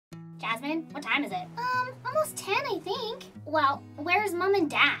Jasmine, what time is it? Almost 10, I think. Well, where's Mom and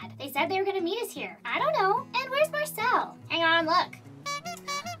Dad? They said they were gonna meet us here. I don't know. And where's Marcel? Hang on, look.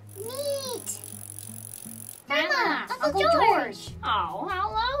 Neat. Grandma, Uncle George. Oh,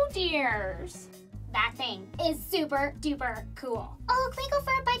 hello, dears. That thing is super duper cool. Oh, can we go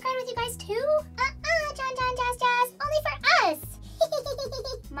for a bike ride with you guys too? John, Jazz, only for us.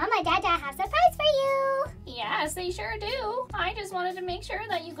 Mama, Dada have surprise for you. Yes, they sure do. I just wanted to make sure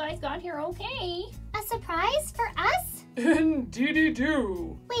that you guys got here okay. A surprise for us? Indeedy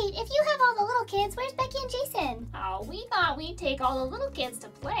do. Wait, if you have all the little kids, where's Becky and Jason? Oh, we thought we'd take all the little kids to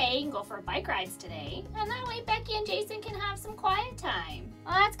play and go for bike rides today. And that way Becky and Jason can have some quiet time.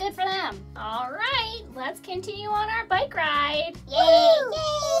 Well, that's good for them. All right, let's continue on our bike ride. Yay!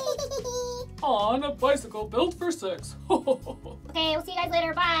 Yay! On a bicycle built for 6. Okay, we'll see you guys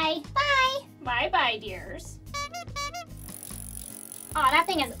later. Bye. Bye. Bye-bye, dears. Aw, that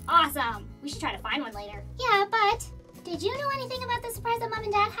thing is awesome. We should try to find one later. Yeah, but did you know anything about the surprise that Mom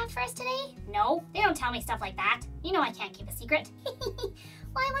and Dad have for us today? No, they don't tell me stuff like that. You know I can't keep a secret.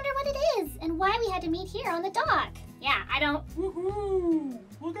 Well, I wonder what it is and why we had to meet here on the dock. Yeah, I don't... Woohoo!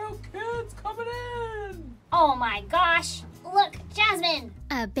 Look out, kids coming in! Oh my gosh! Look, Jasmine!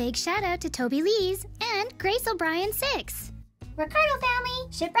 A big shout out to Toby Lees and Grace O'Brien 6. Ricardo Family,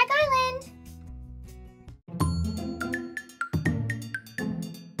 Shipwreck Island!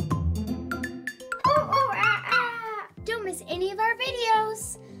 Don't miss any of our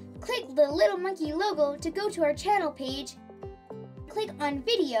videos. Click the little monkey logo to go to our channel page. Click on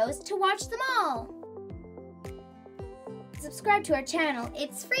videos to watch them all. Subscribe to our channel,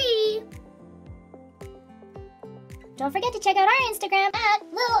 it's free. Don't forget to check out our Instagram at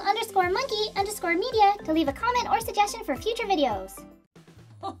little_monkey_media to leave a comment or suggestion for future videos.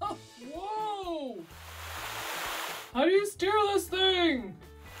 Whoa! How do you steer this thing?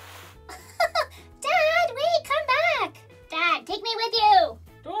 Dad, wait, come back! Dad, take me with you!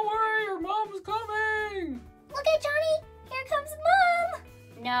 Don't worry, your mom's coming! Look at Johnny! Here comes Mom!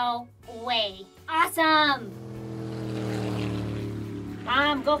 No way. Awesome!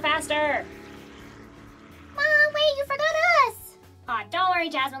 Mom, go faster. Mom, wait, you forgot us! Aw, don't worry,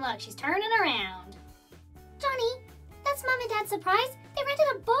 Jasmine. Look, she's turning around. Johnny, that's Mom and Dad's surprise. They rented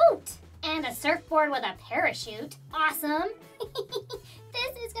a boat! And a surfboard with a parachute. Awesome!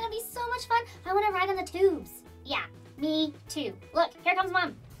 This is gonna be so much fun. I want to ride on the tubes. Yeah, me too. Look, here comes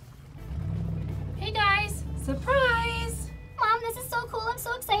Mom. Hey guys, surprise! Mom, this is so cool. I'm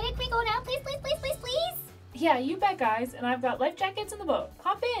so excited. Can we go now? Please, please, please, please, please? Yeah, you bet, guys. And I've got life jackets in the boat.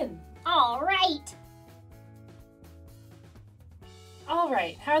 Hop in. All right. All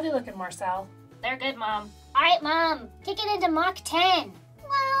right, how are they looking, Marcel? They're good, Mom. All right, Mom. Kick it into Mach 10.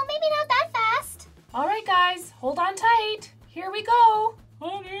 Well, maybe not that fast. All right, guys, hold on tight. Here we go.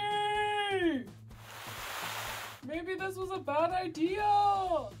 Honey! Maybe this was a bad idea.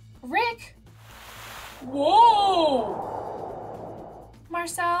 Rick! Whoa!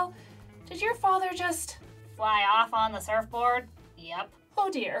 Marcel, did your father just Fly off on the surfboard? Yep. Oh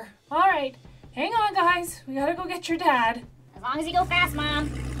dear. All right, hang on, guys. We gotta go get your dad. As long as you go fast,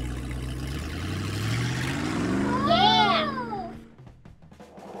 Mom. Yeah!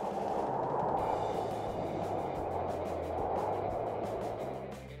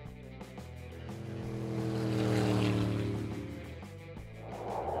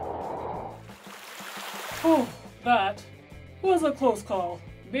 Oh, that was a close call.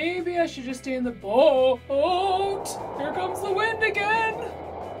 Maybe I should just stay in the boat. Here comes the wind again.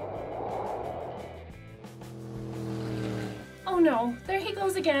 Oh no, there he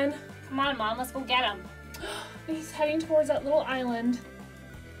goes again. Come on, Mom, let's go get him. He's heading towards that little island.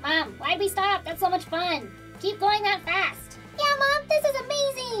 Mom, why'd we stop? That's so much fun. Keep going that fast. Yeah, Mom, this is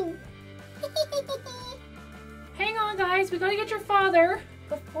amazing. Hang on, guys. We gotta get your father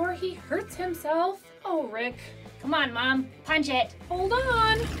before he hurts himself. Oh, Rick. Come on, Mom, punch it. Hold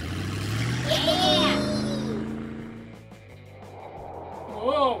on. Yeah!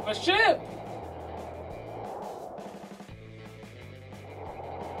 Whoa, a ship!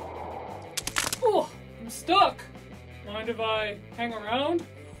 Oh, I'm stuck. Mind if I hang around?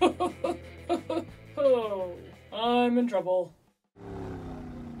 Oh, I'm in trouble.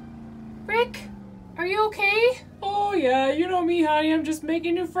 Rick, are you okay? Oh yeah, you know me, honey. I'm just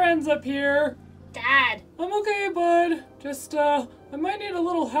making new friends up here. Dad. I'm okay, bud. Just, I might need a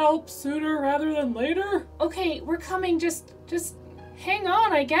little help sooner rather than later. Okay, we're coming. Just hang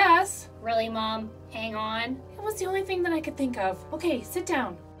on, I guess. Really, Mom? Hang on. It was the only thing that I could think of. Okay, sit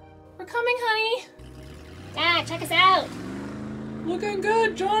down. We're coming, honey. Dad, check us out. Looking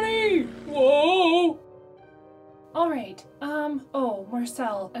good, Johnny. Whoa. All right. Oh,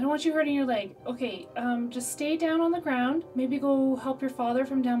 Marcel, I don't want you hurting your leg. Okay, just stay down on the ground. Maybe go help your father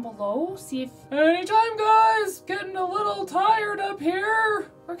from down below. See if... Anytime, guys! Getting a little tired up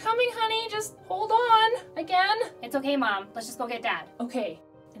here. We're coming, honey. Just hold on. Again. It's okay, Mom. Let's just go get Dad. Okay.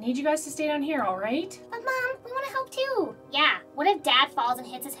 I need you guys to stay down here, all right? But Mom, we want to help too. Yeah, what if Dad falls and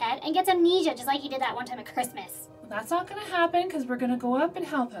hits his head and gets amnesia just like he did that one time at Christmas? That's not gonna happen because we're gonna go up and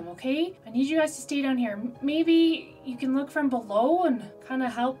help him, okay? I need you guys to stay down here. Maybe you can look from below and kind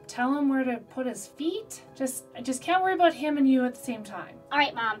of help tell him where to put his feet. I just can't worry about him and you at the same time. All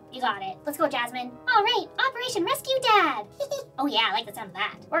right, Mom, you got it. Let's go, Jasmine. All right, Operation Rescue Dad. Oh yeah, I like the sound of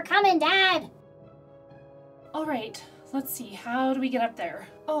that. We're coming, Dad. All right, let's see. How do we get up there?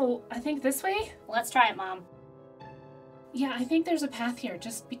 Oh, I think this way? Let's try it, Mom. Yeah, I think there's a path here.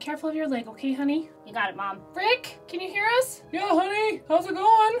 Just be careful of your leg, okay, honey? You got it, Mom. Rick, can you hear us? Yeah, honey. How's it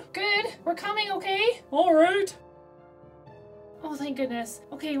going? Good. We're coming, okay? All right. Oh, thank goodness.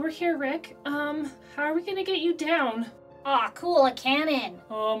 Okay, we're here, Rick. How are we gonna get you down? Aw, cool, a cannon.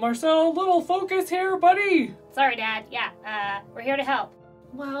 Marcel, little focus here, buddy. Sorry, Dad. Yeah, we're here to help.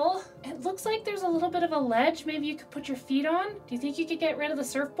 Well, it looks like there's a little bit of a ledge maybe you could put your feet on. Do you think you could get rid of the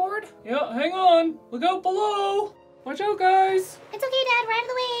surfboard? Yeah, hang on. Look out below. Watch out, guys. It's okay, Dad. We're out of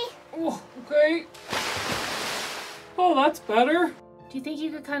the way. Oh, okay. Oh, that's better. Do you think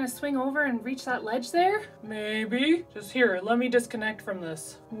you could kind of swing over and reach that ledge there? Maybe. Just here, let me disconnect from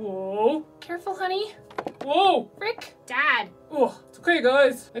this. Whoa. Careful, honey. Whoa. Rick. Dad. Oh, it's okay,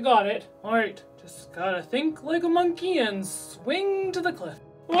 guys. I got it. All right. Just gotta think like a monkey and swing to the cliff.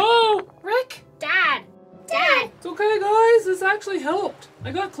 Whoa. Rick. Dad. Dad. It's okay, guys. This actually helped.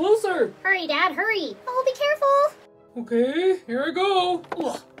 I got closer. Hurry, Dad, hurry. Oh, be careful. Okay, here I go.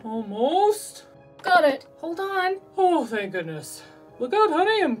 Ugh, almost. Got it. Hold on. Oh, thank goodness. Look out,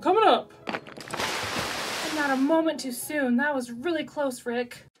 honey. I'm coming up. Not a moment too soon. That was really close,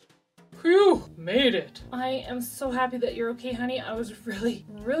 Rick. Phew, made it. I am so happy that you're okay, honey. I was really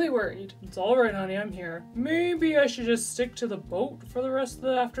worried. It's all right, honey. I'm here. Maybe I should just stick to the boat for the rest of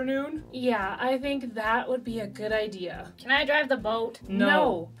the afternoon? Yeah, I think that would be a good idea. Can I drive the boat?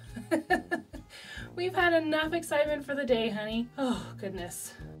 No. We've had enough excitement for the day, honey. Oh,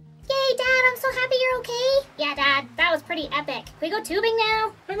 goodness. Yay, Dad, I'm so happy you're okay. Yeah, Dad, that was pretty epic. Can we go tubing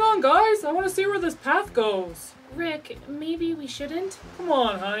now? Hang on, guys. I want to see where this path goes. Rick, maybe we shouldn't? Come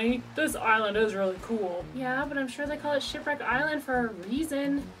on, honey. This island is really cool. Yeah, but I'm sure they call it Shipwreck Island for a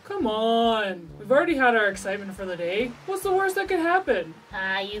reason. Come on. We've already had our excitement for the day. What's the worst that could happen?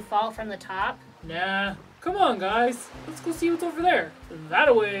 You fall from the top? Nah. Come on, guys. Let's go see what's over there.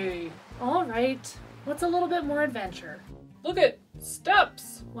 That-a-way. All right. What's a little bit more adventure? Look at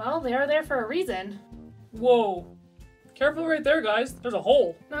steps. Well, they are there for a reason. Whoa. Careful right there, guys. There's a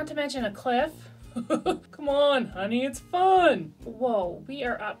hole. Not to mention a cliff. Come on, honey. It's fun. Whoa, we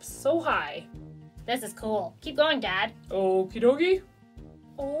are up so high. This is cool. Keep going, Dad. Okie dokie.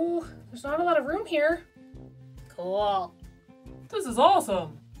 Oh, there's not a lot of room here. Cool. This is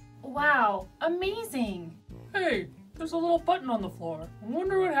awesome. Wow, amazing. Hey, there's a little button on the floor. I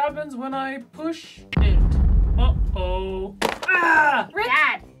wonder what happens when I push it. Uh-oh. Ah! Rick.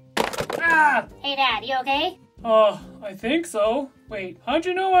 Dad. Ah! Hey, Dad, you okay? I think so. Wait, how'd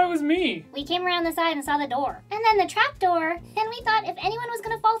you know I was me? We came around the side and saw the door. And then the trap door. And we thought if anyone was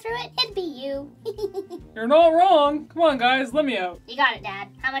gonna fall through it, it'd be you. You're not wrong. Come on, guys, let me out. You got it, Dad.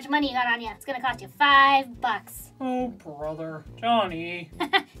 How much money you got on you? It's gonna cost you $5. Oh, brother. Johnny.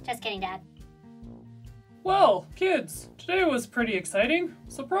 Just kidding, Dad. Well, kids, today was pretty exciting.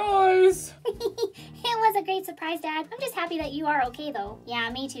 Surprise! It was a great surprise, Dad. I'm just happy that you are okay, though. Yeah,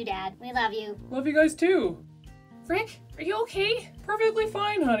 me too, Dad. We love you. Love you guys, too. Rick, are you okay? Perfectly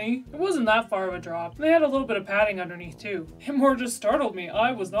fine, honey. It wasn't that far of a drop. They had a little bit of padding underneath, too. It more just startled me.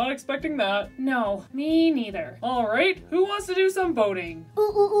 I was not expecting that. No, me neither. All right, who wants to do some boating?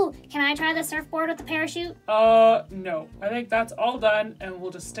 Ooh. Can I try the surfboard with the parachute? No. I think that's all done, and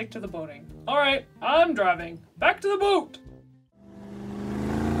we'll just stick to the boating. All right, I'm driving. Back to the boat.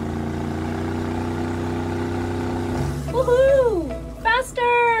 Woohoo!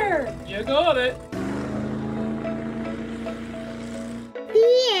 Faster! You got it.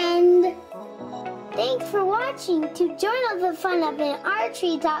 The end. Thanks for watching. To join all the fun up in our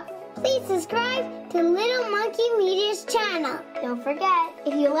treetop, please subscribe to Little Monkey Media's channel. Don't forget,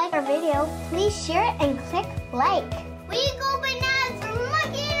 if you like our video, please share it and click like. We go bananas for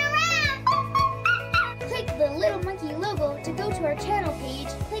monkeying around. Click the Little Monkey logo to go to our channel page.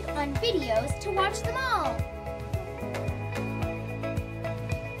 Click on videos to watch them all.